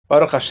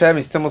Baruch Hashem,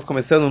 estamos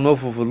começando um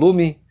novo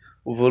volume,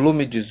 o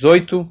volume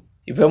 18,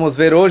 e vamos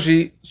ver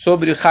hoje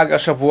sobre Chag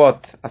HaShavuot,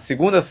 a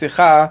segunda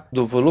Sihá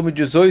do volume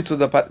 18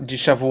 de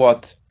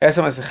Shavuot. Essa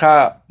é uma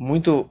Sihá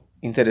muito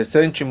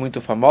interessante,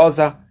 muito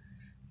famosa,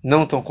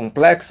 não tão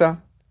complexa,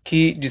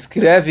 que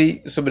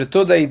descreve sobre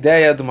toda a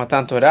ideia do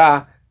Matan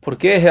Torah,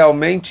 porque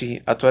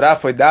realmente a Torá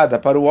foi dada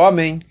para o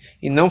homem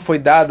e não foi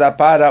dada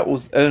para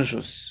os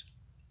anjos.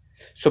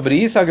 Sobre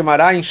isso, a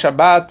Gemara em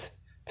Shabbat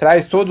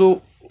traz toda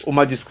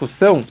uma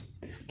discussão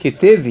que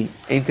teve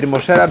entre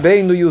Moshe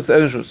Rabbeinu e os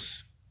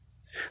anjos.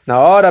 Na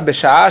hora,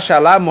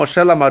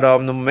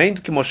 no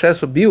momento que Moshe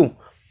subiu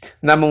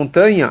na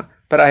montanha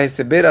para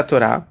receber a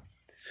Torá,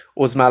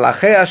 os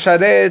Malachei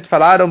Asharet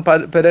falaram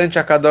perante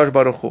a Kadosh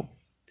Baruch Hu: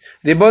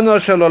 Ribono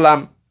shel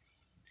olam,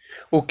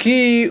 o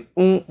que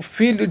um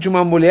filho de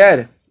uma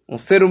mulher, um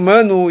ser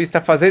humano,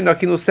 está fazendo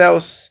aqui nos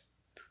céus?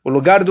 O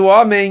lugar do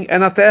homem é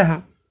na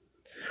terra.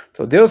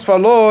 Então Deus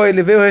falou,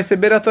 ele veio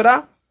receber a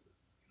Torá.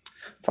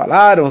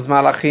 Falaram os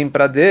malachim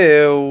para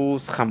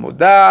Deus: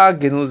 Hamudá,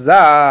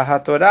 Genuzá, a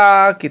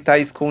Torá que está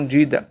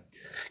escondida,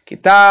 que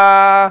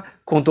está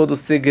com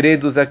todos os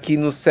segredos aqui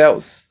nos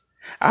céus.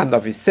 Há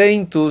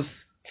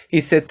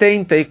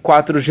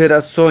 974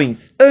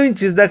 gerações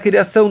antes da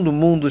criação do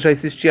mundo já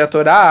existia a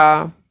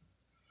Torá.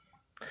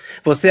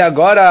 Você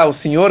agora, o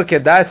Senhor,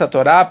 quer dar essa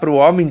Torá para o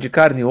homem de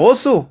carne e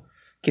osso,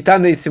 que está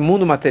nesse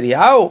mundo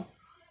material?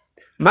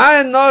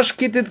 Mas nós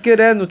que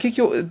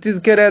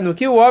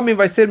que o homem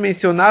vai ser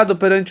mencionado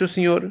perante o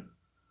Senhor.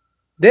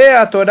 Dê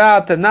a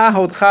Torá,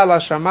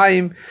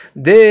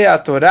 dê a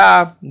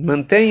Torá,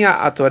 mantenha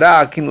a Torá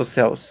aqui nos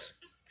céus.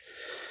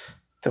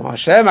 Então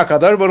Hashem, a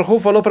Kadosh Baruch Hu,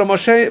 falou para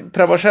Moshe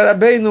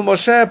Rabbeinu: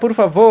 Moshe, por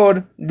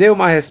favor, dê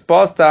uma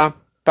resposta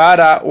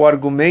para o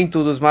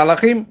argumento dos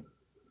malachim.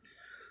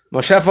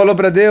 Moshe falou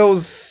para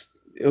Deus: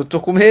 eu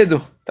estou com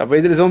medo,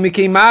 talvez eles vão me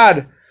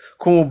queimar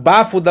com o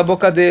bafo da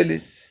boca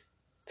deles.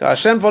 Então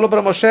Hashem falou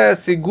para Moshe: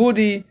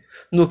 segure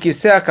no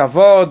Kisei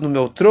HaKavod, no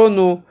meu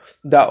trono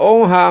da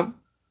honra,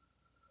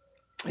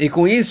 e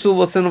com isso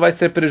você não vai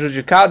ser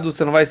prejudicado,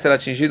 você não vai ser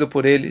atingido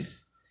por eles.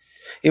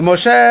 E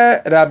Moshe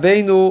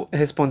Rabbeinu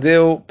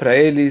respondeu para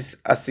eles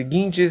as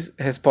seguintes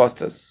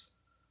respostas.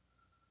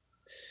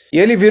 E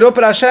ele virou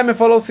para Hashem e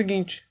falou o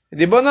seguinte: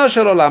 Ribono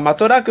shel olam, a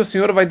Torá que o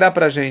Senhor vai dar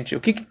para a gente,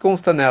 o que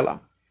consta nela?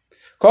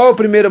 Qual é o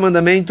primeiro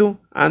mandamento?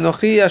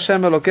 Anochi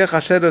Hashem Elokecha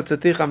asher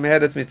hotzeticha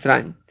me'eretz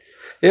Mitzrayim.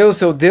 Eu,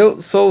 seu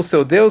Deus, sou o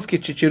seu Deus que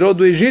te tirou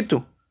do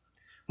Egito.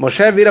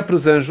 Moshe vira para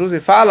os anjos e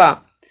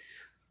fala: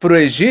 para o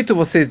Egito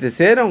vocês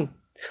desceram?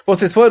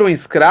 Vocês foram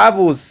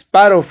escravos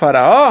para o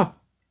faraó? O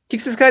que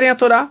vocês querem a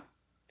Torá?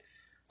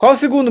 Qual o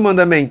segundo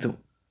mandamento?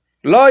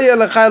 Lo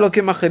yelechai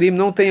elokim acherim,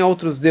 não tenha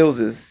outros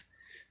deuses.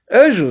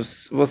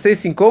 Anjos, vocês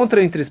se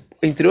encontram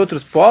entre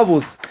outros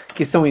povos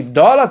que são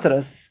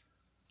idólatras,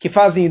 que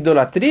fazem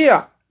idolatria?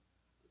 O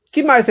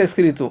que mais está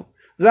escrito?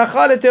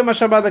 Zachor et yom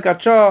ha-Shabbat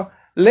hakadshah,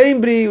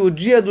 lembre o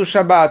dia do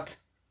Shabat.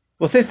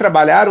 Vocês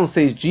trabalharam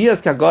 6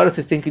 dias, que agora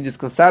vocês têm que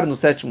descansar no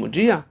 7º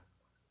dia?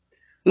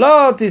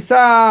 Lo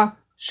tisa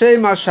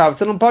shem hashav,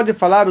 você não pode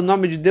falar o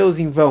nome de Deus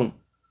em vão.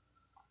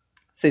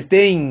 Vocês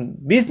têm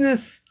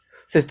business?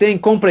 Vocês têm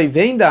compra e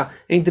venda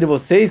entre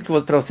vocês,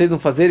 para vocês não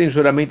fazerem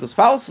juramentos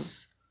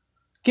falsos?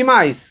 Que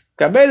mais?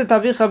 Cabelo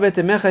tavicha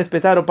vetemecha,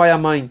 respeitar o pai e a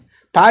mãe.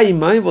 Pai e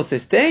mãe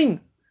vocês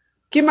têm?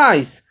 Que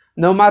mais?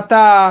 Não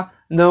matar,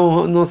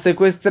 não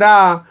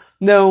sequestrar,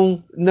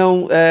 não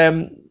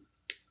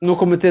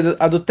cometer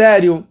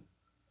adultério,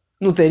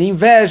 não ter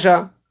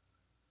inveja.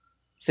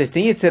 Vocês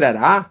têm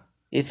Yetzerará?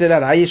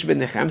 Yetzerará yesh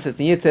benechem, vocês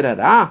têm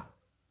Yetzerará?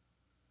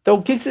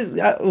 Então,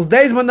 os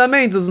 10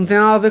 mandamentos não tem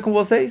nada a ver com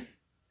vocês?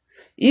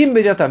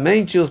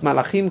 Imediatamente os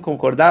malachim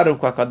concordaram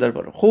com a Kadosh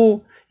Baruch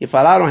Hu e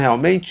falaram: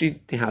 realmente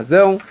tem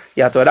razão.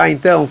 E a Torá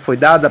então foi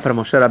dada para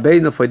Moshe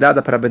Rabbeinu, foi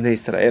dada para Bnei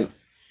Israel.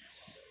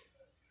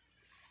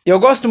 E eu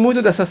gosto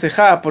muito dessa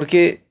Sihá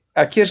porque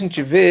aqui a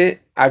gente vê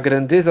a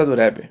grandeza do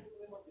Rebbe.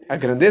 A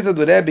grandeza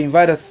do Rebbe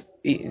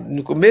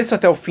no começo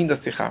até o fim da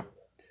Sihá.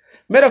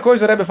 Primeira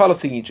coisa, o Rebbe fala o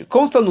seguinte: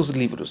 consta nos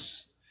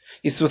livros.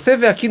 E se você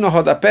ver aqui no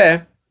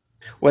rodapé,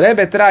 o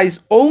Rebbe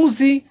traz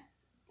 11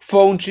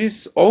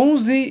 fontes,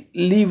 11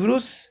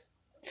 livros,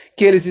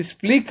 que eles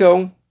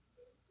explicam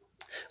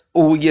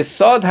o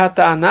Yesod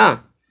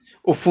HaTa'anah,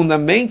 o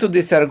fundamento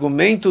desse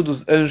argumento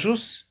dos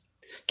anjos,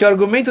 que o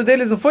argumento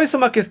deles não foi só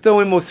uma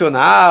questão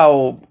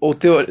emocional ou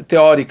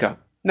teórica.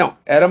 Não,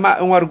 era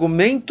um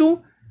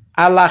argumento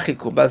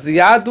halakhico,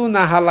 baseado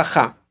na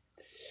halachá.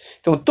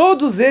 Então,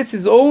 todos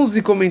esses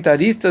 11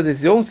 comentaristas,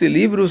 esses 11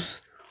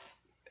 livros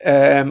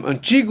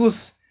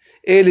antigos,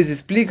 eles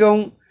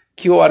explicam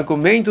que o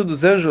argumento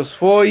dos anjos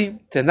foi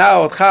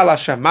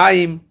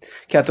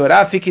que a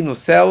Torá fique nos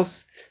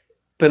céus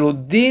pelo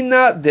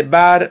Dina de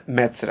Bar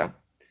Metzra.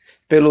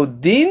 Pelo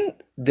Din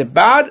de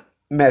Bar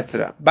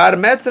Metzra. Bar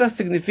Metzra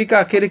significa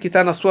aquele que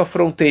está na sua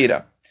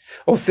fronteira.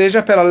 Ou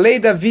seja, pela lei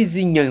da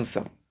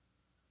vizinhança.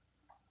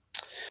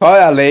 Qual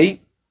é a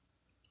lei?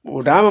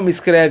 O Rambam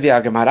escreve,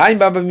 a Gemara em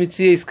Baba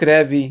Metzia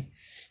escreve,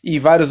 e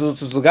vários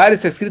outros lugares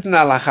está escrito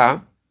na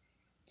Halachá,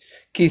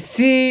 que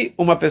se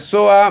uma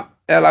pessoa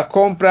ela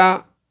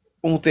compra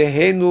um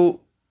terreno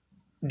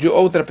de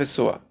outra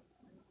pessoa,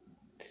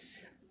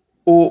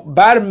 o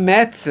bar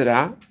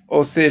metzra,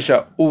 ou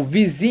seja, o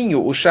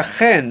vizinho, o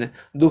shachen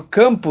do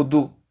campo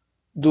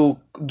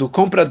do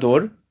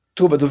comprador,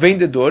 do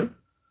vendedor,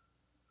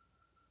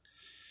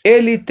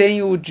 ele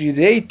tem o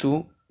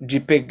direito de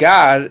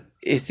pegar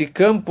esse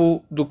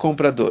campo do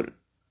comprador.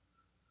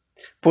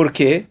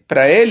 Porque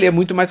para ele é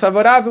muito mais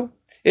favorável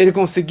ele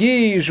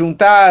conseguir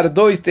juntar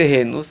dois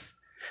terrenos,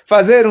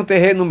 fazer um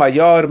terreno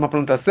maior, uma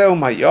plantação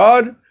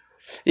maior.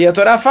 E a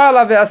Torá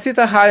fala,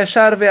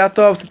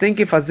 você tem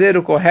que fazer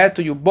o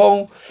correto e o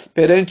bom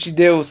perante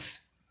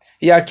Deus.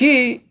 E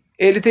aqui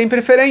ele tem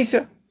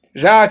preferência,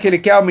 já que ele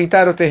quer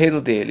aumentar o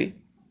terreno dele.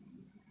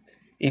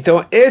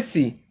 Então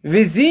esse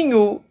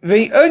vizinho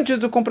vem antes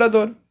do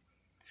comprador.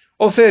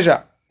 Ou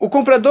seja, o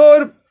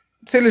comprador,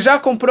 se ele já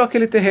comprou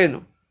aquele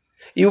terreno,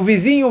 e o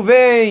vizinho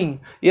vem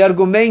e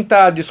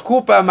argumenta,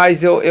 desculpa,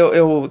 mas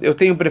eu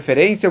tenho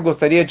preferência, eu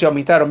gostaria de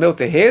aumentar o meu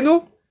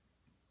terreno,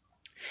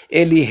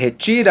 ele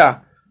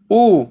retira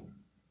o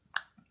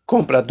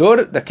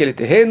comprador daquele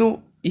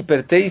terreno e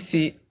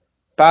pertence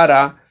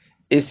para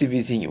esse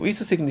vizinho.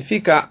 Isso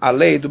significa a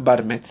lei do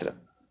Bar Metzra.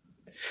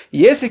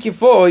 E esse que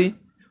foi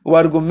o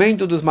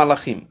argumento dos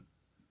Malachim.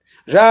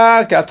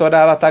 Já que a Torá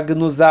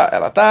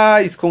ela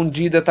está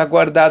escondida, está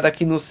guardada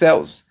aqui nos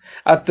céus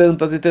há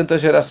tantas e tantas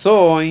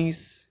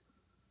gerações,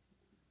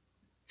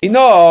 e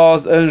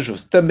nós,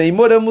 anjos, também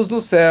moramos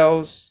nos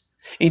céus.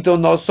 Então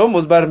nós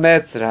somos Bar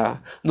Metzra,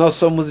 nós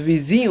somos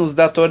vizinhos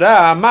da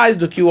Torá, mais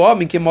do que o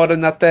homem que mora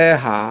na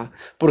terra.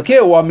 Porque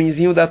o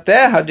homenzinho da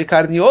terra, de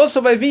carne e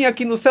osso, vai vir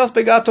aqui nos céus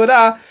pegar a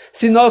Torá,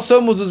 se nós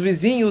somos os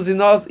vizinhos e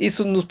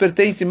isso nos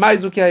pertence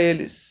mais do que a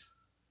eles.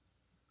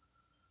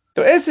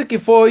 Então esse que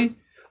foi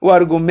o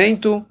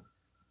argumento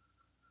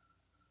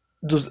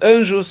dos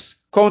anjos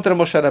contra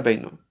Moshe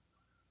Rabbeinu.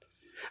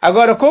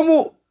 Agora,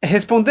 como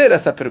responder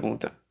essa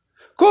pergunta?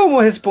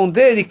 Como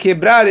responder e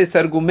quebrar esse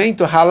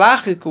argumento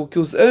halakhico que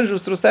os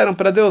anjos trouxeram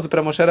para Deus,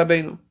 para Moshe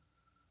Rabbeinu?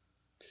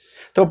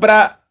 Então,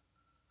 para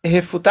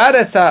refutar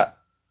essa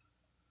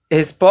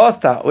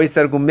resposta, ou esse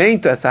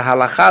argumento, essa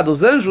halachá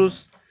dos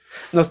anjos,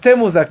 nós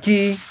temos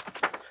aqui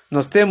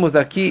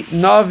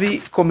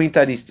 9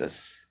 comentaristas.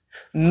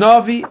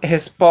 9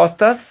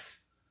 respostas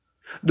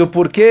do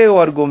porquê o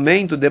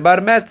argumento de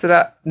Bar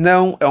Metzra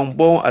não é um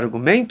bom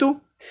argumento,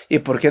 e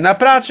porque na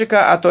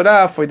prática a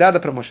Torá foi dada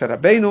para Moshe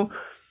Rabbeinu,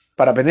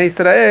 para Bnei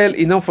Israel,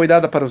 e não foi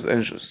dada para os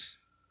anjos.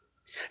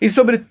 E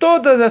sobre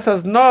todas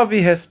essas 9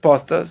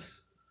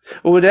 respostas,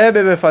 o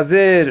Rebbe vai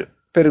fazer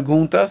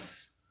perguntas,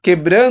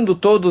 quebrando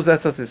todas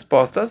essas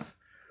respostas,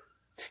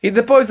 e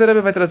depois o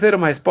Rebbe vai trazer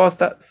uma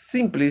resposta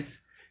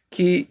simples,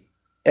 que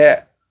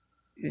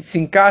se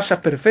encaixa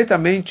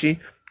perfeitamente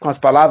com as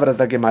palavras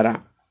da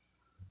Gemara.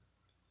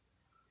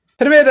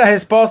 Primeira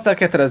resposta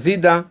que é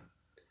trazida,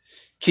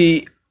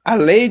 que a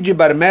lei de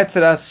Bar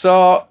Metzra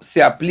só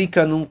se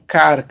aplica num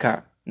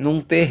karka,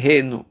 num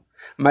terreno,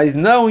 mas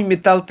não em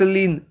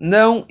metaltelin,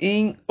 não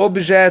em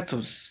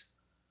objetos.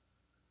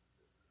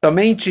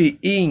 Somente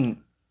em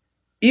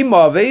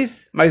imóveis,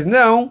 mas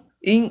não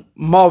em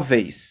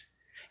móveis.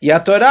 E a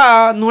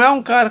Torá não é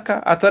um karka,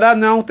 a Torá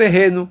não é um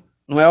terreno,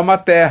 não é uma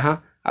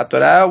terra, a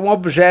Torá é um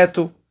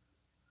objeto.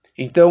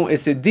 Então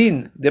esse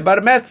din de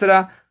Bar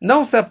Metzra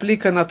não se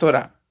aplica na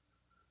Torá.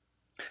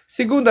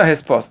 Segunda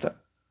resposta.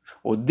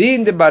 O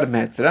din de Bar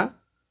Metzra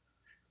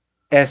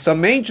é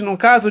somente no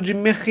caso de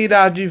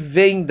mechirá, de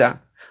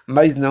venda,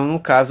 mas não no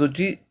caso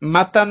de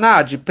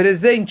mataná, de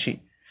presente.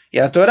 E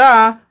a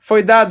Torá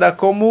foi dada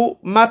como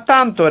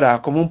matan Torá,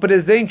 como um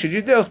presente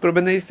de Deus para o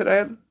Bnei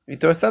Israel.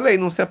 Então essa lei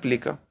não se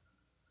aplica.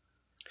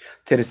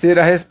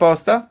 Terceira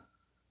resposta.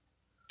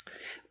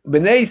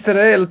 Bnei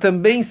Israel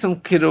também são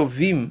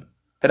queruvim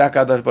para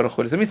Kadosh Baruch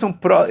Hu.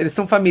 Eles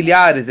são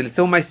familiares, eles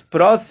são mais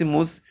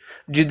próximos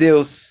de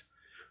Deus.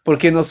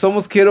 Porque nós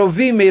somos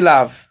queruvim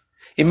eilav.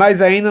 E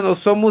mais ainda, nós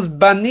somos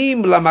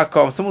banim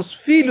lamakom, somos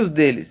filhos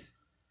deles.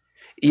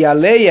 E a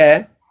lei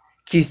é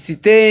que se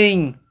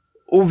tem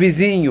o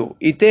vizinho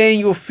e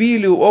tem o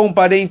filho ou um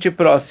parente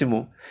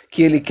próximo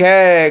que ele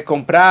quer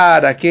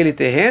comprar aquele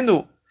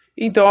terreno,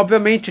 então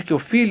obviamente que o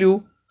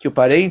filho, que o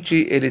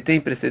parente, ele tem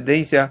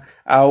precedência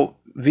ao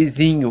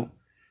vizinho.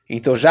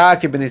 Então já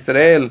que Ben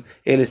Israel,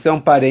 eles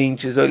são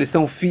parentes ou eles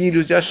são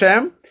filhos de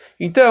Hashem,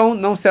 então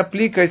não se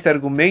aplica esse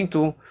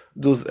argumento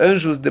dos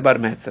anjos de Bar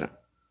Metzra.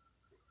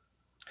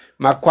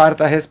 Uma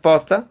quarta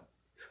resposta.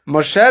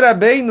 Moshe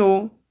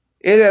Rabbeinu,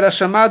 ele era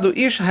chamado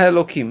Ish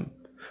HaElokim,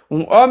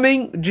 um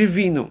homem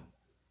divino.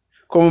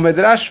 Como o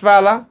Medrash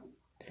fala,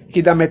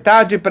 que da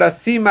metade para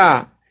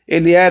cima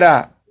ele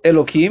era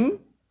Elokim,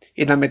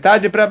 e da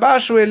metade para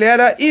baixo ele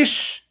era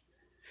Ish.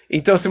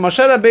 Então se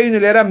Moshe Rabbeinu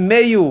ele era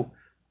meio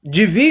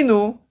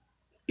divino,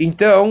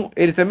 então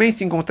ele também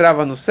se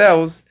encontrava nos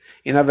céus,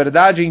 e na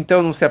verdade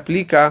então não se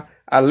aplica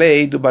a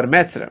lei do Bar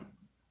Metzra.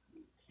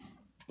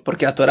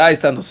 Porque a Torá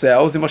está nos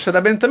céus e Moshe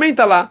Rabbeinu também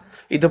está lá.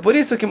 Então por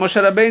isso que Moshe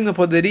Rabbeinu não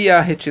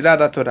poderia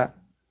retirar a Torá.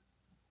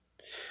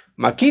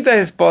 Uma quinta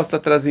resposta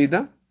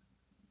trazida,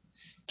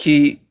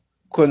 que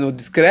quando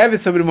descreve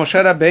sobre Moshe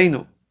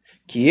Rabbeinu,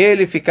 que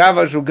ele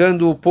ficava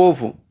julgando o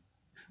povo,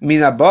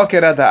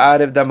 Minaboker da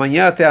Arev, da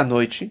manhã até a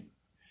noite.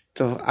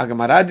 Então, a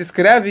Gemara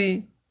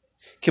descreve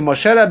que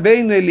Moshe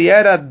Rabbeinu, ele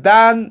era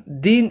Dan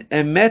Din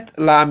Emet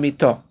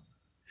La'amito.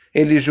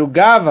 Ele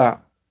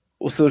julgava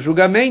os seus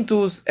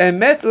julgamentos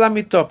Emet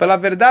La'amito, pela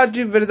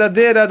verdade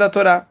verdadeira da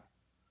Torá.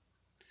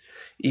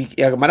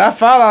 E a Gemara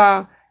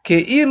fala que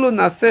Ilu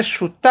Naseh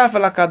Shutaf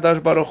Lakadosh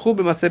Baruch Hu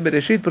B'Maseh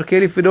Bereshit, porque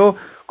ele virou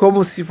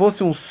como se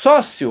fosse um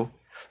sócio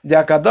de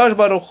Akadosh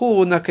Baruch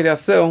Hu na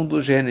criação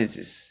do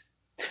Gênesis.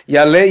 E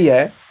a lei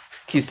é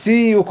que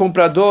se o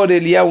comprador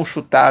ele é um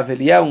shutav,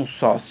 ele é um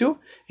sócio,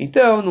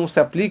 então não se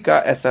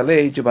aplica essa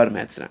lei de Bar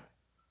Metzra.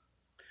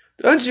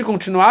 Antes de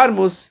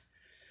continuarmos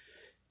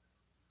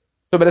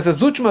sobre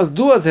essas últimas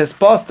duas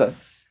respostas,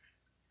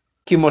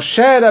 que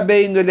Moshe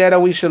Rabbeinu ele era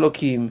um Ish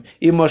Elokim,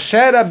 e Moshe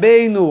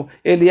Rabbeinu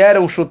ele era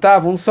um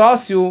shutav, um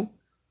sócio,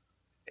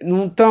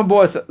 não tão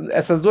boas.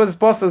 Essas duas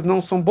respostas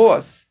não são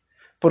boas,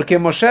 porque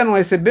Moshe não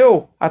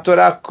recebeu a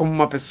Torá como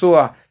uma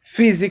pessoa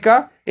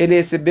física, ele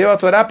recebeu a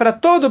Torá para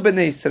todo o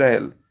Bnei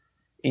Israel.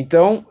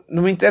 Então,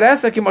 não me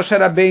interessa que Moshe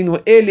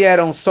Rabbeinu ele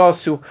era um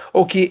sócio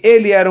ou que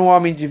ele era um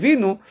homem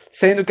divino,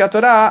 sendo que a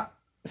Torá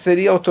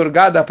seria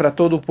otorgada para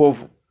todo o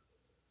povo.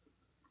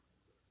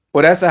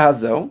 Por essa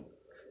razão,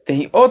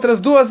 tem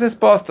outras duas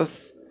respostas,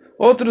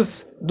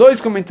 outros dois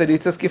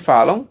comentaristas que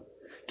falam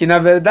que, na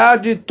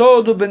verdade,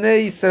 todo o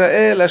Bnei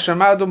Israel é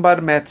chamado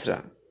Bar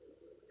Metzra,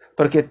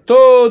 porque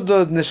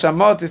todos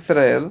Neshamot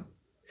Israel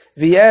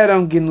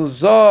vieram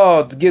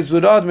Ginuzot,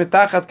 Gezurot,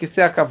 Metachat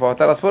Kisei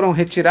Akavot. Elas foram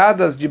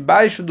retiradas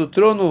debaixo do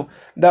trono,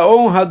 da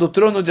honra do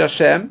trono de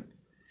Hashem.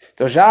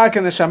 Então, já que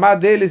a Neshamah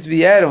deles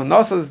vieram,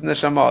 nossas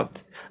Neshamot,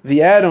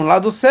 vieram lá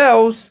dos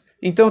céus,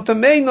 então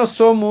também nós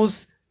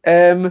somos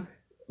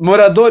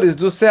moradores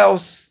dos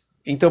céus.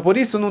 Então, por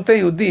isso não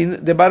tem o din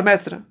de Bar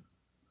Metzra.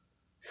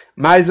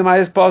 Mais uma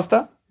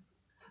resposta.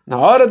 Na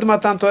hora do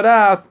Matan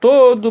Torah,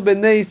 todo o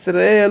Bnei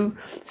Israel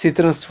se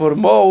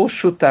transformou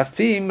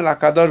Shutafim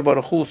Lakadosh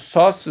Baruch Hu,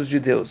 sócios de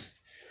Deus.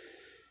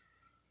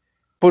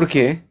 Por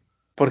quê?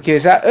 Porque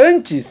já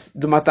antes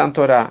do Matan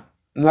Torah,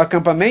 no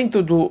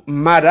acampamento do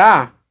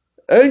Mará,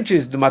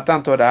 antes do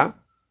Matan Torah,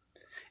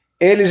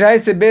 eles já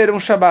receberam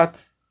o Shabbat.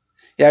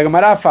 E a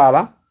Gemara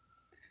fala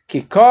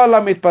que Kol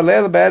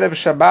HaMitpalel Be'erev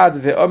Shabbat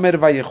Ve'omer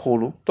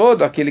Vayichulu,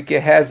 todo aquele que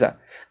reza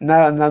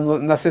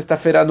na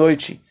sexta-feira à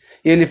noite,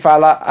 e ele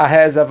fala a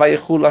reza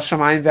Vayichul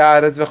Hashamayim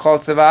Ve'aretz Ve'chol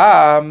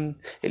Tzevaam.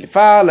 Ele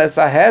fala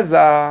essa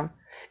reza,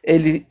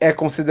 ele é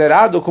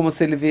considerado como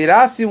se ele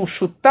virasse um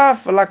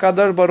shutaf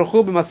lakadosh baruch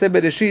hu b'maseh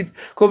bereshit,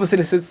 como se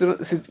ele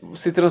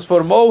se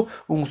transformou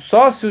um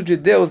sócio de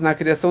Deus na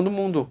criação do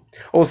mundo.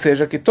 Ou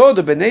seja, que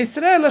todo Bnei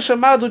Israel é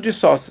chamado de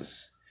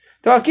sócios.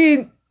 Então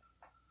aqui,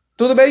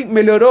 tudo bem,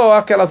 melhorou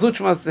aquelas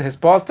últimas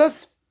respostas,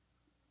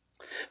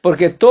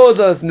 porque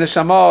todas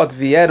Neshamot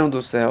vieram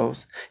dos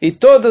céus, e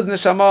todas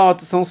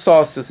Neshamot são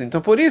sócios.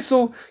 Então, por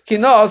isso que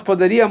nós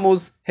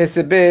poderíamos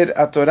receber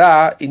a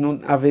Torá e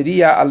não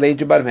haveria a lei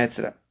de Bar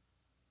Metzra.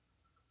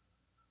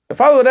 Eu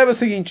falo, Rebbe, o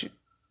seguinte,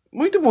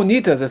 muito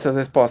bonitas essas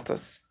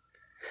respostas,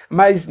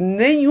 mas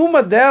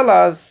nenhuma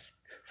delas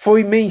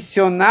foi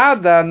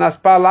mencionada nas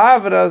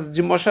palavras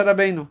de Moshe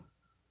Rabbeinu.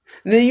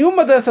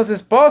 Nenhuma dessas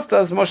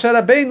respostas Moshe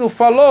Rabbeinu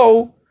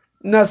falou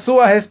na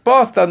sua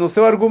resposta, no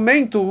seu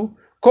argumento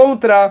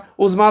contra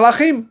os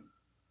Malachim.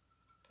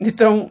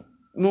 Então,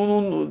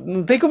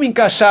 não tem como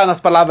encaixar nas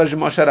palavras de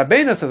Moshe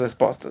Rabbeinu essas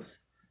respostas.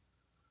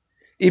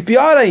 E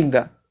pior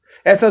ainda,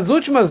 essas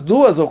últimas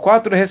 2 ou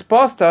 4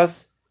 respostas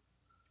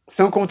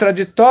são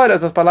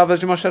contraditórias às palavras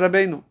de Moshe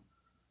Rabbeinu.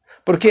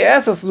 Porque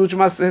essas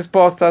últimas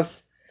respostas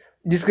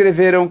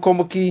descreveram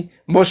como que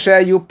Moshe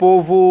e o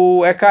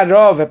povo é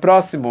karov, é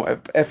próximo,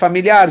 é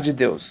familiar de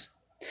Deus.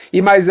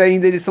 E mais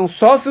ainda, eles são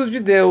sócios de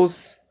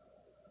Deus.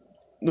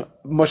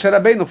 Moshe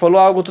Rabbeinu falou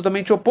algo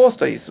totalmente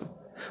oposto a isso.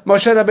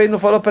 Moshe Rabbeinu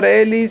falou para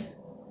eles: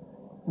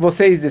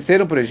 vocês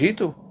desceram para o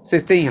Egito?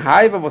 Vocês têm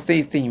raiva?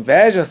 Vocês têm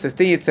inveja? Vocês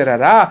têm etc.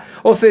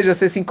 Ou seja,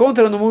 vocês se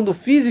encontram no mundo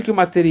físico e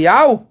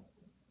material,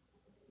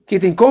 que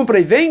tem compra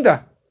e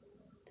venda?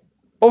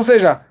 Ou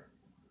seja,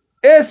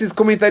 esses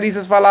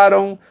comentaristas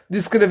falaram,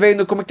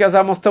 descrevendo como que as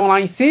almas estão lá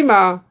em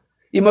cima,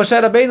 e Moshe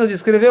Rabbeinu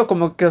descreveu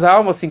como que as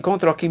almas se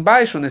encontram aqui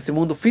embaixo, nesse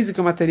mundo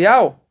físico e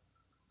material.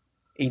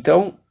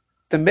 Então,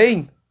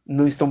 também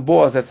não estão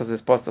boas essas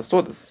respostas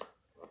todas.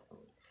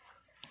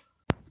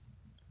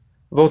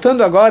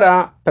 Voltando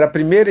agora para a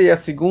primeira e a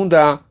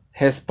segunda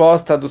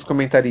resposta dos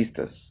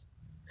comentaristas.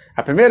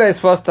 A primeira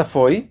resposta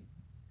foi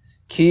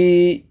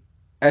que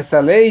essa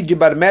lei de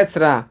Bar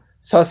Metzra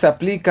só se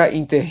aplica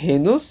em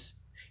terrenos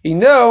e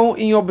não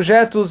em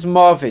objetos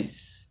móveis.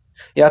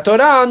 E a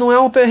Torá não é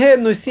um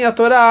terreno, e sim a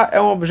Torá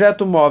é um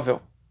objeto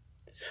móvel.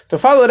 Então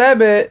eu falo,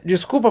 Rebbe,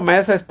 desculpa,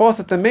 mas essa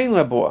resposta também não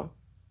é boa.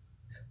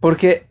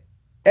 Porque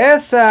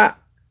essa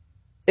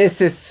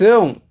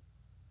exceção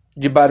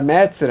de Bar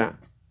Metzra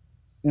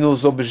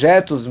nos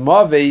objetos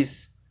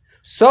móveis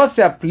só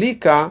se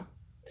aplica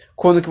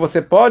quando que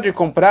você pode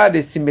comprar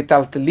esse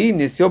metaltelin,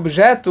 esse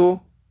objeto,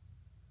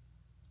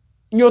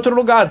 em outro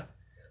lugar.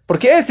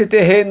 Porque esse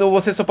terreno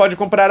você só pode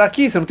comprar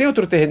aqui, você não tem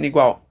outro terreno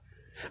igual.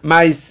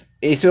 Mas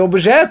esse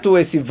objeto,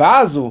 esse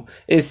vaso,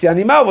 esse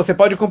animal, você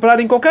pode comprar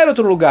em qualquer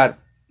outro lugar.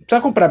 Não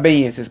precisa comprar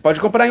bem esse, você pode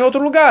comprar em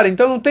outro lugar.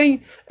 Então não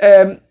tem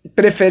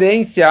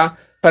preferência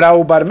para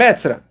o bar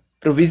metzra,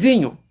 para o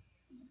vizinho.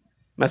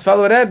 Mas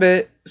fala o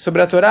Rebbe,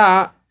 sobre a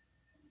Torá,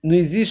 não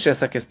existe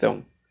essa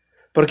questão.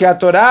 Porque a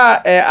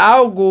Torá é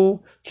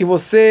algo que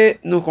você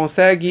não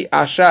consegue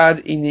achar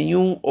em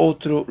nenhum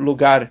outro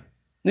lugar.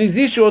 Não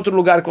existe outro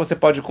lugar que você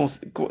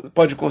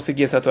pode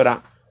conseguir essa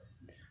Torá.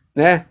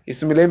 Né?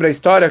 Isso me lembra a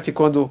história que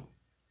quando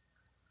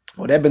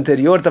o Rebbe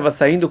anterior estava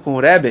saindo com o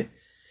Rebbe,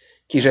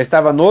 que já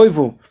estava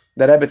noivo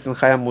da Rebbe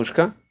Tzimchaya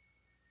Mushka,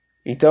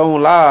 então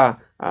lá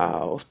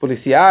os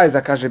policiais,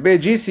 a KGB,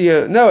 disse,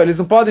 não, eles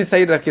não podem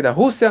sair daqui da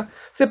Rússia,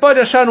 você pode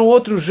achar um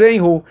outro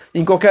genro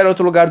em qualquer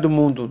outro lugar do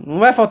mundo, não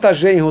vai faltar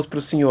genros para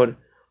o senhor.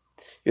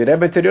 E o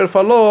Rebbe anterior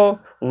falou,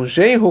 um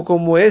genro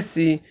como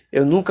esse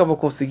eu nunca vou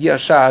conseguir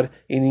achar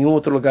em nenhum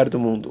outro lugar do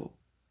mundo.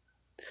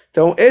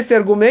 Então esse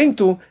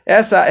argumento,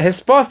 essa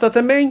resposta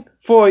também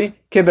foi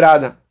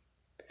quebrada.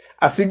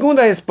 A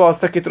segunda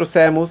resposta que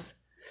trouxemos,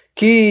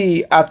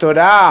 que a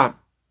Torá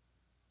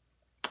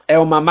é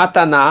uma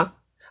mataná,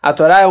 a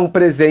Torá é um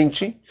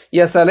presente, e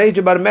essa lei de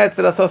Bar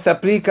Metzra só se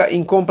aplica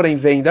em compra e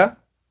venda.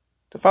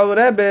 Então fala o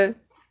Rebbe,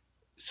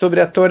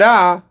 sobre a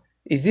Torá,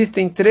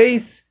 existem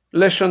 3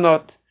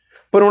 leshonot.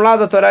 Por um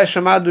lado, a Torá é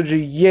chamada de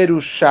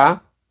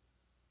Yerushá.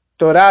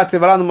 Torá, você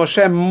vai lá no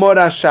Moshe,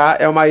 Morashá,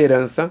 é uma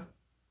herança.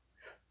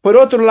 Por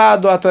outro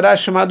lado, a Torá é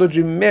chamada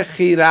de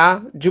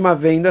Mechirá, de uma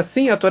venda.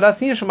 Sim, a Torá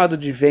sim é chamada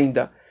de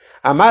venda.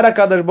 Amar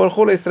HaKadosh Baruch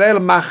Hu Israel,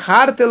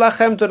 Macharte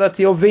Lachem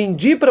Torati, eu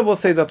vendi para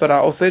vocês a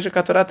Torá. Ou seja, que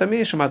a Torá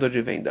também é chamada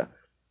de venda.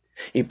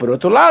 E por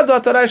outro lado, a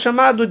Torá é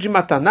chamada de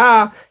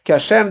Mataná, que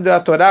Hashem deu a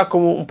Torá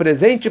como um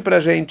presente para a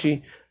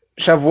gente.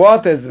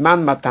 Shavuot Esman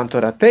Matan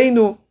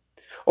Torateinu.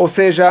 Ou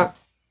seja,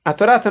 a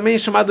Torá também é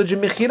chamada de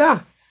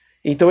Mechirá.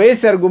 Então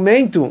esse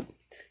argumento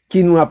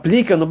que não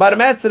aplica no Bar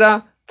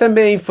Metzra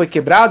também foi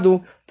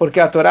quebrado, porque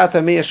a Torá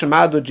também é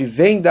chamada de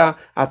venda,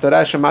 a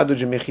Torá é chamada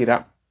de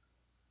Mechirá.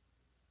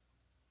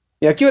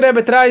 E aqui o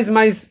Rebbe traz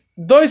mais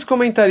 2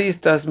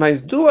 comentaristas,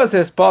 mais 2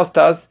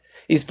 respostas,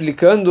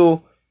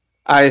 explicando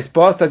a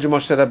resposta de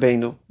Moshe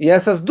Rabbeinu. E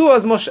essas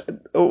 2,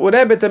 o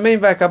Rebbe também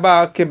vai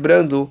acabar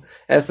quebrando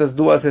essas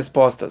 2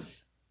 respostas.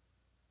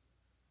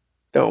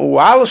 Então o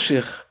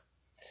Alshich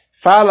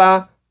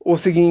fala o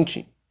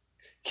seguinte,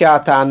 que a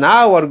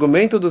Ta'aná, o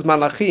argumento dos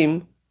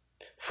Malachim,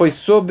 foi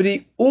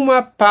sobre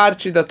uma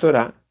parte da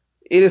Torá.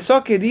 Eles só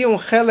queriam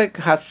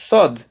Helek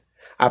Hassod,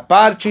 a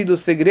parte do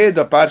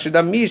segredo, a parte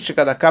da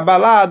mística, da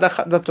Kabbalah,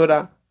 da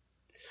Torá.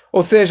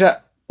 Ou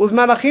seja, os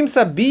Malachim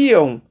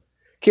sabiam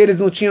que eles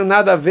não tinham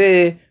nada a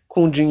ver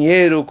com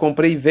dinheiro,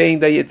 compra e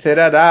venda, e etc.,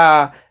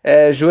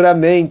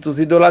 juramentos,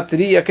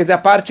 idolatria, quer dizer, a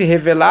parte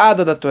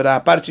revelada da Torá,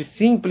 a parte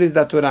simples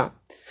da Torá.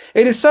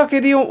 Eles só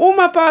queriam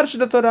uma parte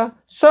da Torá,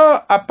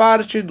 só a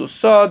parte do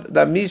Sod,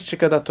 da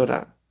mística da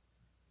Torá.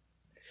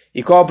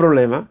 E qual é o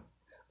problema?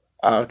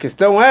 A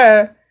questão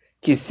é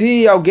que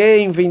se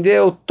alguém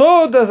vendeu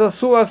todas as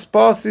suas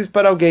posses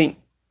para alguém,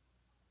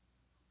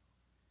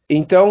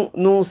 então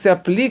não se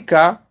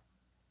aplica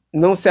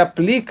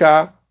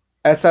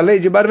essa lei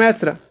de Bar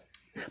Metzra.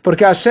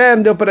 Porque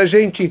Hashem deu para a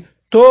gente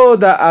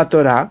toda a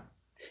Torá,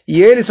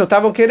 e eles só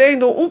estavam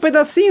querendo um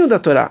pedacinho da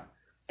Torá.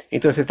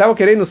 Então, se estavam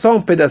querendo só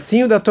um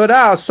pedacinho da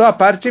Torá, só a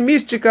parte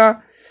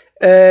mística,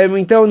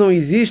 então não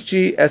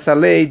existe essa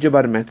lei de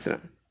Bar Metzra.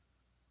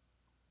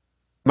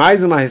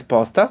 Mais uma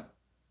resposta,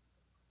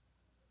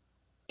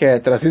 que é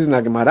trazida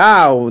na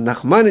Gemara, o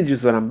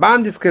Nachmanides, o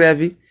Ramban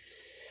descreve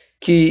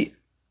que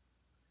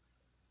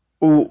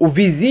o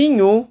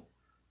vizinho,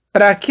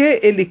 para que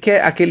ele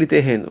quer aquele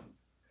terreno?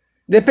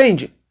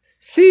 Depende.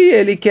 Se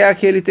ele quer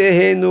aquele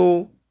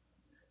terreno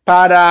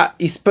para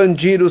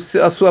expandir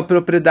a sua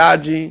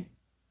propriedade,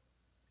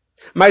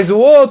 mas o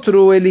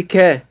outro ele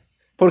quer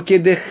porque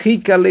de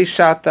rica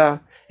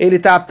leixata, ele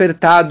está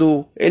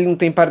apertado, ele não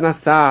tem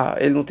parnassá,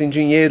 ele não tem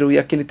dinheiro, e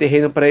aquele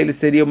terreno para ele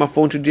seria uma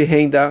fonte de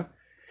renda.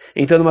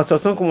 Então, numa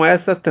situação como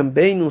essa,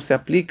 também não se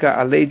aplica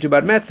a lei de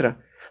Bar Metzra,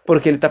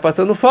 porque ele está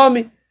passando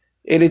fome,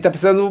 ele está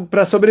precisando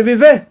para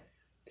sobreviver.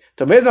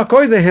 Então, mesma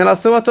coisa em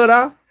relação à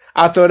Torá.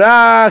 A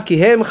Torá, que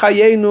Hem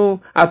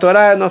Chayenu, a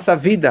Torá é a nossa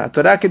vida, a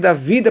Torá que dá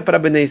vida para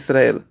Bnei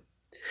Israel.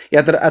 E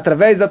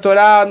através da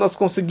Torá nós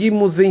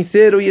conseguimos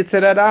vencer o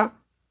Yetzirará,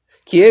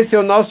 que esse é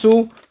o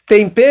nosso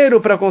tempero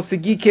para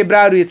conseguir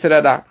quebrar o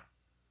Yetzirará.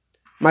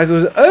 Mas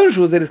os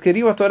anjos, eles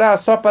queriam a Torá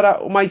só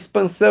para uma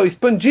expansão,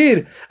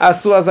 expandir as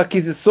suas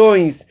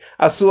aquisições,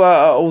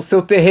 o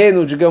seu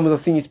terreno, digamos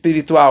assim,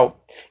 espiritual.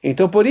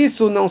 Então, por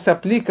isso, não se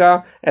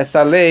aplica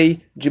essa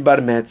lei de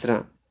Bar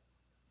Metzra.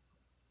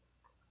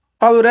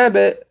 Fala o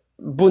Rebbe,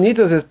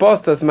 bonitas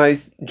respostas, mas,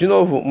 de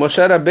novo,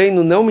 Moshe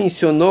Rabbeinu não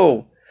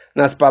mencionou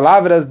nas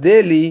palavras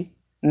dele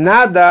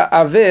nada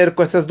a ver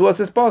com essas 2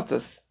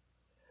 respostas.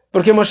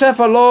 Porque Moshe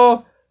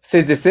falou,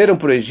 vocês desceram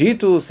para o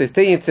Egito, vocês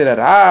têm etc.,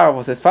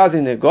 vocês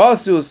fazem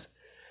negócios.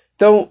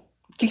 Então,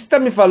 o que está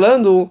me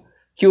falando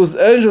que os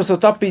anjos só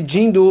estão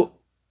pedindo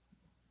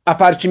a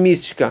parte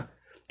mística.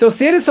 Então,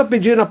 se eles só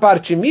pediram a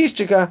parte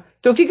mística,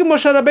 então o que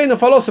Moshe Rabbeinu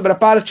falou sobre a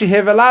parte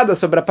revelada,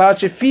 sobre a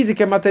parte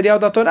física e material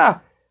da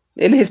Torá?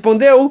 Ele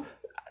respondeu,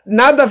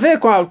 nada a ver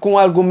com o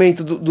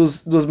argumento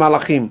dos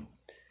Malachim.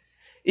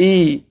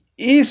 E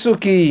isso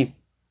que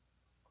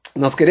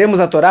nós queremos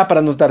a Torá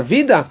para nos dar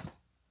vida,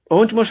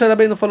 onde Moshe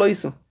Rabbeinu falou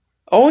isso?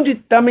 Onde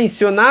está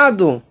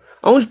mencionado,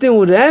 onde tem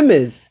um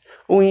remes,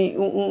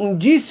 um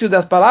indício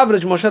das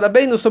palavras de Moshe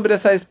Rabbeinu sobre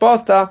essa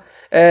resposta,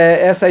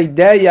 essa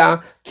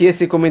ideia que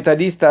esse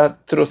comentarista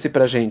trouxe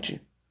para a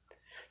gente.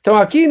 Então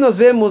aqui nós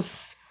vemos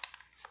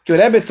que o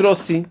Rebbe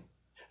trouxe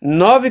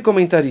 9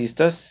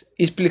 comentaristas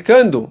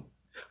explicando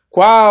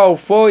qual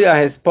foi a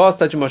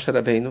resposta de Moshe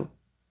Rabbeinu.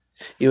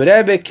 E o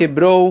Rebbe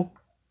quebrou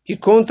e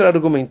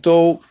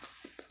contra-argumentou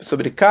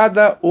sobre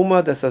cada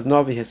uma dessas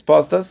 9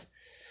 respostas.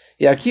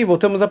 E aqui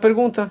voltamos à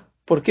pergunta: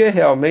 por que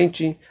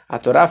realmente a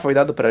Torá foi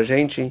dada para a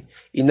gente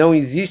e não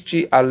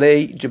existe a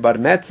lei de Bar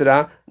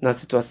Metzra na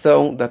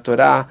situação da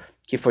Torá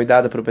que foi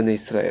dada para o Bnei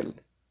Israel?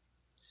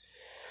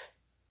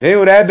 Vem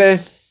o Rebbe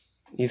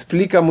e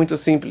explica muito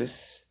simples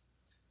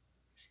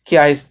que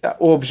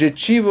o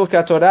objetivo que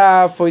a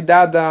Torá foi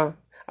dada,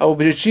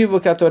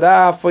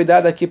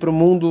 aqui para o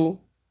mundo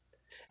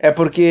é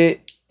porque,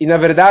 e na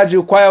verdade,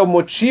 qual é o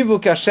motivo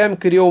que Hashem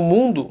criou o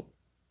mundo?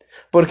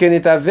 Porque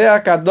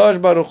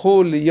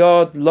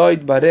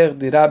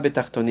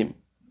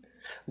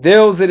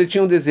Deus, ele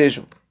tinha um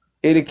desejo.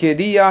 Ele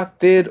queria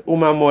ter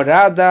uma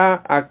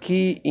morada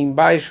aqui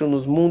embaixo,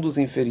 nos mundos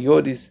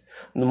inferiores,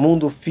 no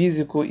mundo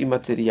físico e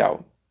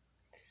material.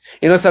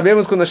 E nós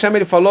sabemos quando Hashem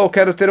ele falou, eu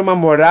quero ter uma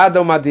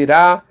morada, uma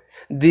dirá.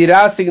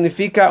 Dirá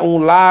significa um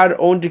lar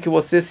onde que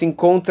você se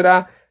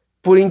encontra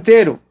por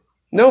inteiro.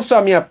 Não só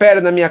a minha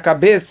perna, a minha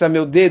cabeça,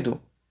 meu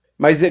dedo.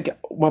 Mas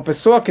uma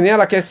pessoa que nem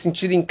ela quer se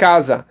sentir em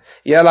casa,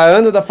 e ela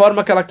anda da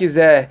forma que ela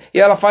quiser, e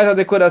ela faz a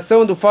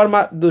decoração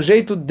do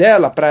jeito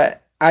dela, para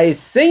a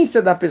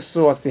essência da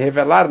pessoa se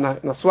revelar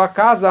na sua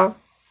casa.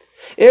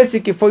 Esse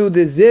que foi o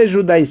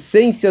desejo da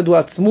essência do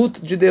Atzmut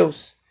de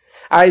Deus.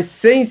 A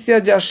essência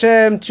de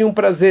Hashem tinha um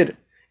prazer.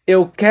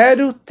 Eu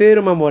quero ter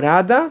uma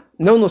morada,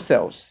 não nos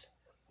céus,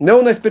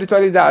 não na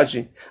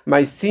espiritualidade,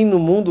 mas sim no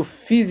mundo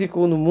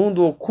físico, no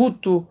mundo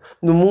oculto,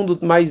 no mundo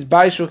mais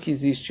baixo que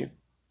existe.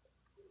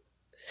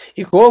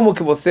 E como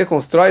que você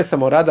constrói essa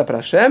morada para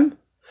Hashem?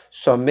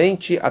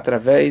 Somente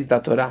através da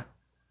Torá.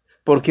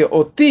 Porque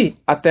oti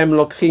atem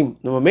lokhim,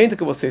 no momento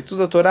que você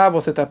estuda a Torá,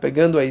 você está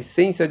pegando a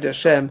essência de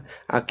Hashem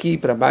aqui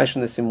para baixo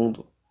nesse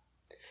mundo.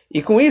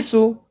 E com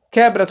isso,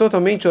 quebra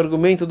totalmente o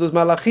argumento dos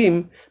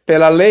Malachim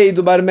pela lei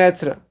do Bar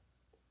Metzra.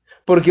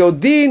 Porque o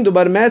din do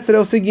Bar Metzra é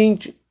o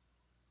seguinte,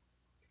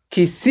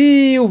 que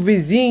se o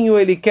vizinho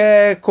ele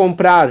quer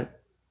comprar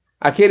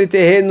aquele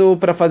terreno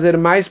para fazer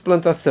mais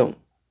plantação,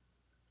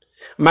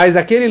 mas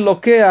aquele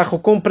loqueach, o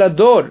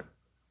comprador,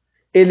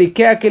 ele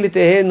quer aquele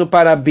terreno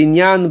para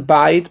binyan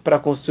bait, para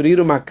construir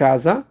uma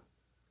casa.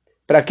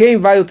 Para quem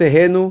vai o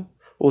terreno?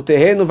 O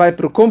terreno vai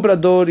para o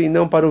comprador e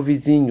não para o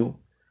vizinho.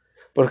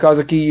 Por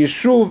causa que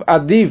Yeshuv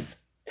Adiv,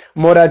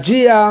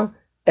 moradia,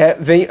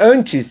 vem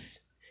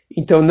antes.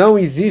 Então não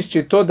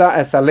existe toda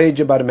essa lei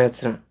de Bar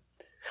Metzra.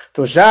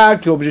 Então já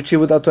que o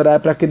objetivo da Torá é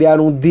para criar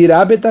um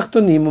dirá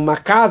betachtonim, uma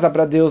casa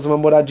para Deus, uma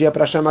moradia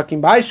para chamar aqui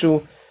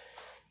embaixo,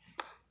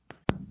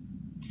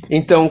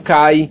 então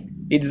cai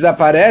e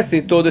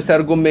desaparece todo esse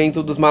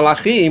argumento dos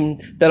Malachim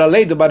pela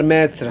lei do Bar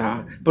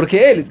Metzra, porque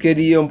eles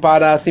queriam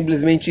para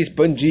simplesmente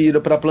expandir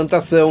para a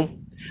plantação,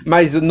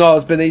 mas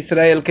nós, Bnei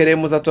Israel,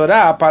 queremos a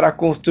Torá para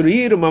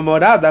construir uma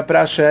morada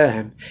para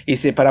Hashem, e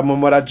se para uma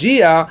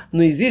moradia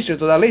não existe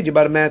toda a lei de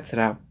Bar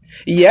Metzra.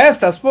 E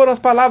estas foram as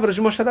palavras de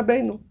Moshe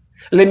Rabbeinu.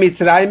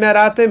 Lemitzrayim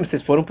eratem,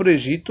 vocês foram para o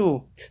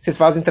Egito, vocês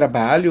fazem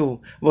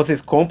trabalho,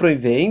 vocês compram e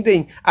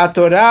vendem. A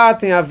Torá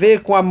tem a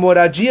ver com a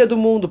moradia do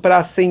mundo, para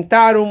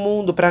assentar o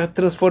mundo, para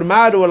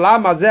transformar o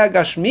Olam Hazeh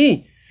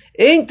Gashmi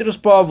entre os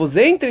povos,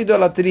 entre a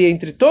idolatria,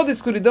 entre toda a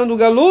escuridão do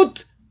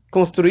Galut,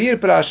 construir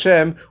para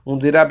Hashem um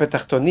dirá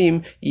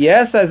betachtonim. E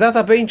essas são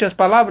exatamente as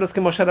palavras que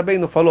Moshe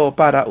Rabbeinu falou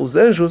para os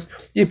anjos,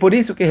 e por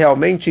isso que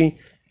realmente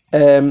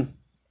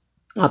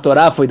a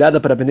Torá foi dada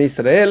para Bnei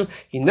Israel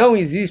e não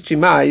existe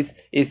mais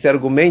esse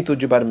argumento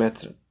de Bar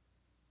Metzra.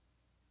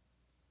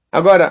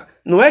 Agora,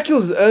 não é que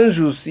os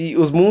anjos e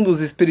os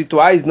mundos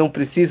espirituais não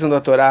precisam da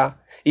Torá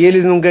e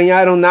eles não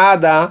ganharam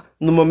nada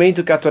no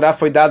momento que a Torá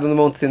foi dada no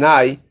Monte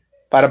Sinai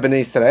para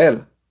Bnei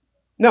Israel?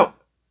 Não.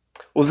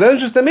 Os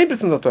anjos também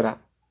precisam da Torá.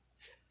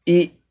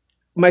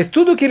 Mas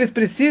tudo o que eles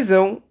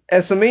precisam é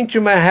somente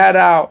uma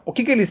hera. O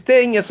que eles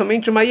têm é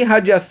somente uma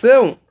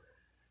irradiação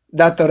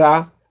da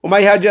Torá, uma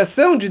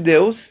irradiação de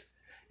Deus,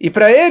 e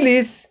para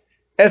eles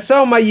é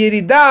só uma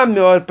yeridá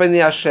meor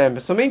pnei Hashem,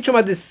 somente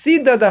uma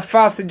descida da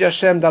face de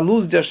Hashem, da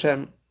luz de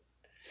Hashem.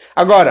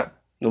 Agora,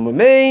 no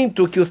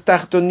momento que os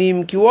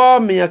tartonim, que o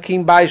homem aqui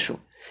embaixo,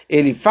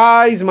 ele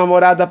faz uma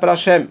morada para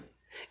Hashem,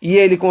 e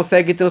ele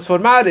consegue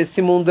transformar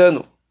esse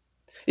mundano,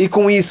 e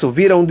com isso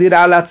viram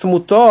dirá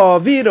latzmutó,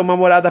 viram uma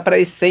morada para a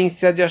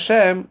essência de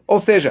Hashem, ou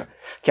seja,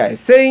 que a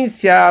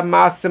essência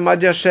máxima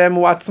de Hashem,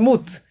 o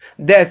atzmut,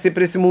 desce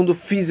para esse mundo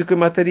físico e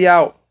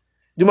material,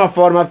 de uma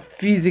forma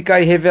física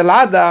e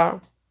revelada.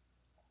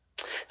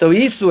 Então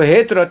isso,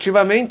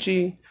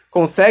 retroativamente,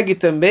 consegue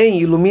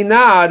também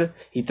iluminar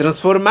e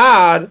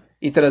transformar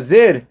e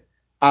trazer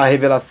a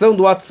revelação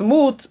do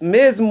Atzmut,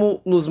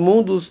 mesmo nos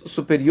mundos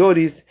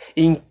superiores,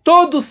 em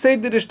todo o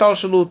Seder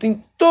Shtalshelut,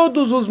 em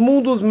todos os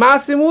mundos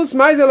máximos,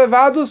 mais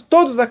elevados,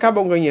 todos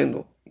acabam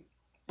ganhando.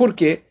 Por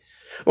quê?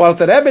 O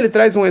Alter Rebbe, ele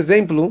traz um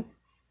exemplo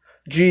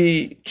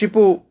de,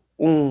 tipo,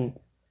 eu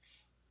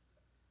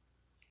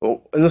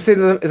não sei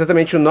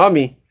exatamente o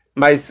nome,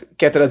 mas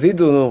que é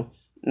trazido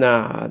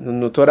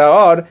no Torah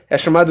Or, é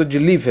chamado de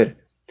liver.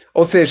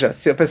 Ou seja,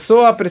 se a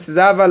pessoa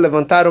precisava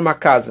levantar uma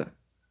casa,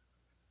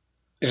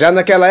 já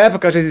naquela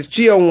época já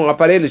existia um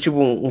aparelho, tipo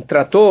um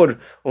trator,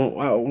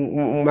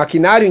 um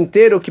maquinário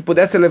inteiro que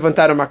pudesse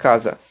levantar uma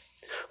casa.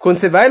 Quando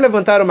você vai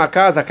levantar uma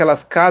casa,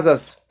 aquelas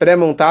casas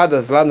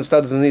pré-montadas lá nos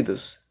Estados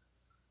Unidos,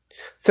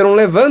 você não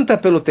levanta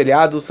pelo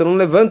telhado, você não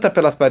levanta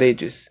pelas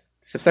paredes.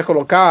 Você precisa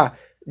colocar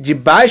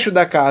debaixo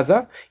da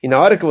casa, e na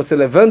hora que você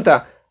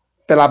levanta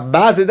pela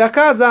base da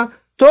casa,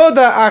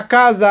 toda a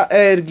casa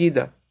é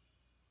erguida.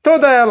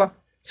 Toda ela.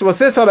 Se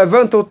você só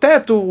levanta o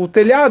teto, o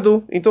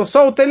telhado, então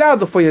só o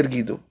telhado foi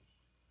erguido.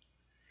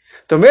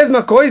 Então,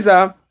 mesma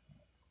coisa,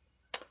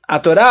 a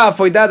Torá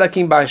foi dada aqui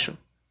embaixo.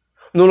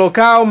 No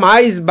local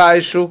mais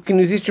baixo, que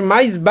não existe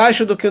mais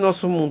baixo do que o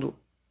nosso mundo.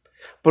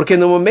 Porque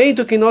no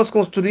momento que nós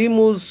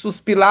construímos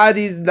os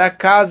pilares da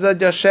casa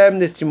de Hashem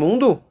neste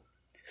mundo,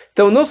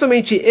 então não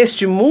somente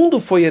este mundo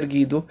foi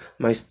erguido,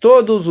 mas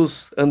todos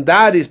os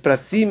andares para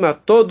cima,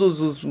 todos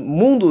os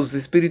mundos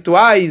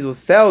espirituais, os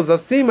céus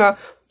acima,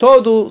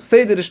 todo o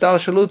Seder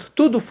Shtalshelut,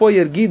 tudo foi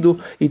erguido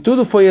e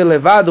tudo foi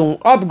elevado, um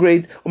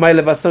upgrade, uma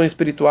elevação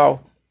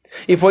espiritual.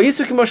 E foi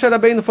isso que Moshe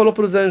Rabbeinu falou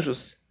para os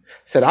anjos.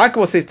 Será que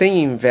vocês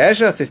têm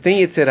inveja? Vocês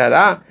têm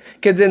Yetzirará?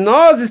 Quer dizer,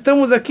 nós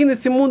estamos aqui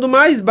nesse mundo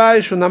mais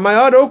baixo, na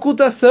maior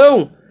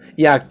ocultação.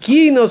 E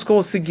aqui nós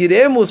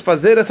conseguiremos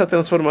fazer essa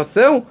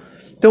transformação?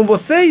 Então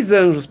vocês,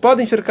 anjos,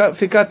 podem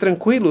ficar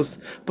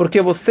tranquilos,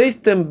 porque vocês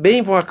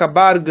também vão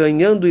acabar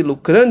ganhando e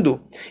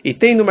lucrando, e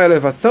tendo uma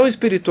elevação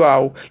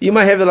espiritual e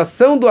uma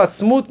revelação do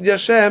Atzmut de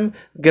Hashem,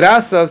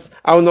 graças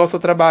ao nosso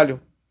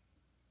trabalho.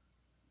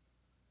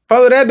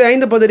 Fala o Rebbe,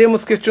 ainda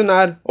poderíamos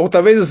questionar, ou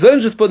talvez os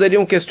anjos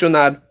poderiam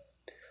questionar.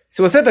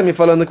 Se você está me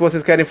falando que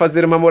vocês querem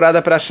fazer uma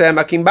morada para Hashem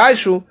aqui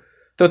embaixo,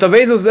 então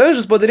talvez os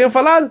anjos poderiam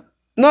falar,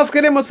 nós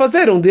queremos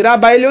fazer um dirá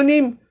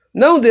ba'elyonim,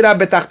 não dirá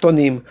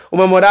betartonim,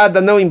 uma morada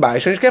não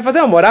embaixo. A gente quer fazer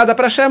uma morada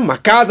para Hashem, uma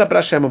casa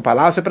para Hashem, um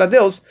palácio para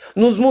Deus,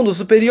 nos mundos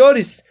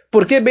superiores.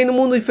 Por que bem no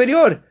mundo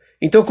inferior?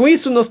 Então com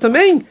isso nós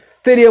também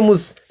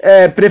teríamos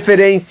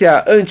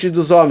preferência antes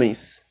dos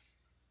homens.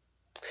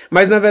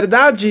 Mas na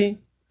verdade,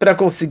 para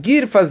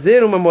conseguir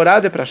fazer uma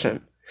morada para Hashem,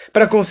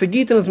 para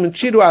conseguir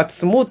transmitir o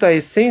Atzmut, a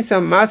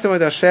essência máxima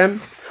de Hashem,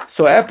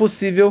 só é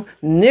possível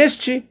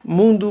neste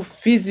mundo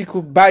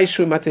físico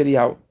baixo e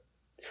material.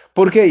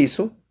 Por que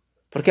isso?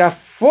 Porque a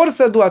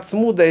força do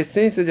Atzmut, da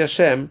essência de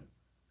Hashem,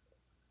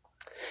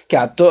 que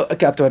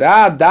a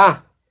Torá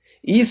dá,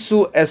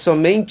 isso é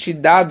somente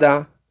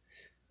dada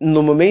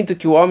no momento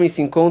que o homem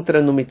se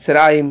encontra no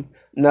Mitzrayim,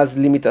 nas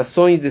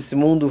limitações desse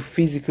mundo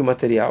físico e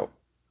material.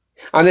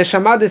 A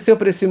Neshama desceu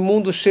para esse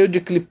mundo cheio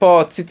de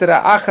klipot, sitra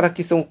achra,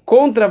 que são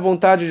contra a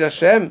vontade de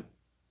Hashem,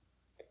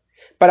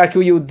 para que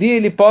o Yehudi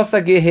ele possa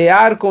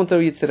guerrear contra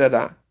o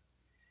Yitzrará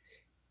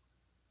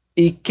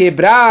e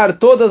quebrar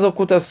todas as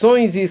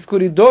ocultações e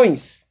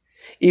escuridões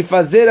e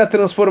fazer a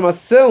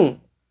transformação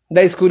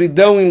da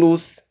escuridão em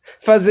luz,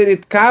 fazer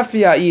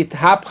itkafia e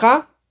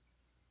ithapcha.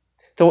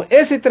 Então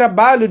esse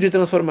trabalho de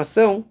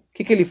transformação, o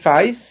que ele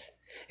faz?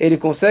 Ele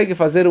consegue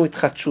fazer um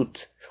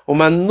itchachut,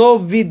 uma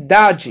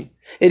novidade.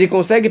 Ele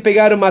consegue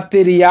pegar o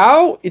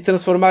material e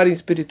transformar em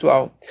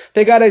espiritual.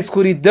 Pegar a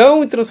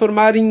escuridão e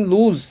transformar em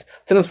luz.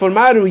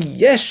 Transformar o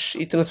yesh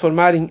e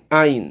transformar em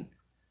ain.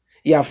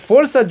 E a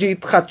força de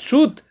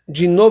itchachut,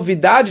 de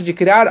novidade, de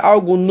criar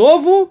algo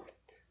novo,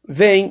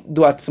 vem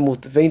do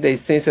Atzmut, vem da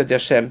essência de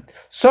Hashem.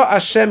 Só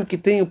Hashem que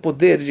tem o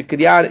poder de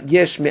criar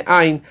yesh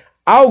me'ain,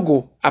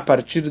 algo a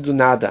partir do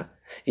nada.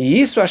 E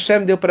isso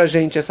Hashem deu para a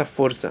gente, essa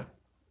força.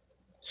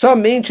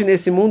 Somente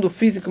nesse mundo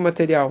físico e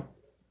material.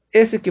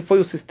 Esse que foi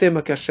o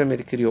sistema que Hashem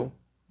ele criou.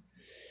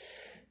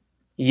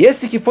 E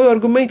esse que foi o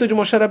argumento de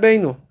Moshe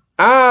Rabbeinu.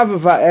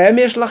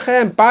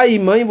 Pai e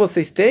mãe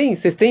vocês têm?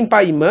 Vocês têm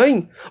pai e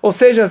mãe? Ou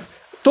seja,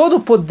 todo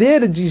o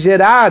poder de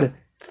gerar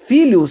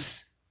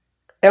filhos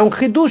é um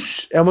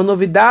chidush, é uma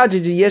novidade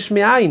de yesh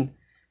me'ain.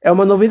 É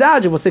uma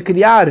novidade você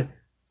criar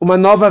uma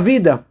nova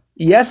vida.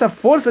 E essa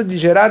força de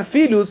gerar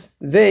filhos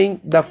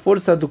vem da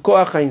força do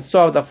Koach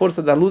HaEinsof, da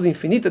força da luz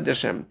infinita de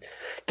Hashem.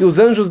 Que os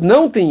anjos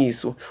não têm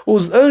isso.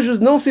 Os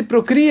anjos não se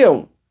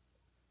procriam.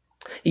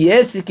 E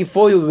esse que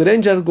foi o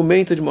grande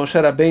argumento de Moshe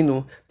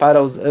Rabbeinu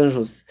para os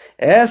anjos.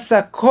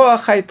 Essa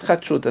Koach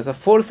HaItchachut, essa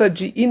força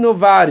de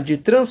inovar, de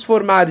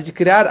transformar, de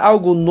criar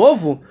algo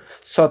novo,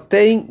 só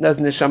tem nas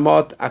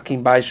Neshamot aqui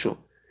embaixo,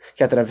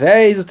 que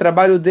através do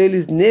trabalho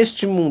deles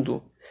neste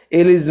mundo,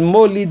 eles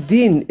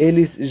molidin,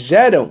 eles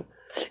geram.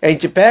 A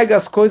gente pega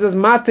as coisas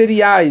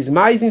materiais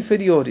mais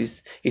inferiores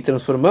e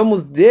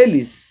transformamos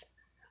deles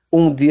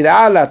um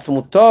diralat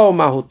mutol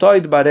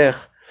mahutoid barech,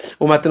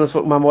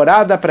 uma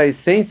morada para a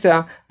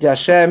essência de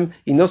Hashem,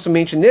 e não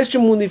somente neste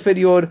mundo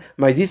inferior,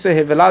 mas isso é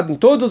revelado em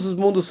todos os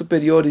mundos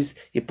superiores,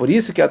 e por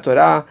isso que a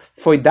Torá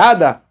foi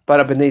dada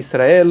para Bnei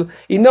Israel,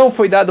 e não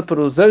foi dada para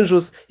os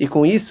anjos, e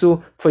com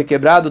isso foi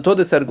quebrado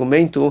todo esse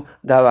argumento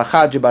da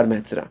Halachá de Bar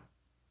Metzra.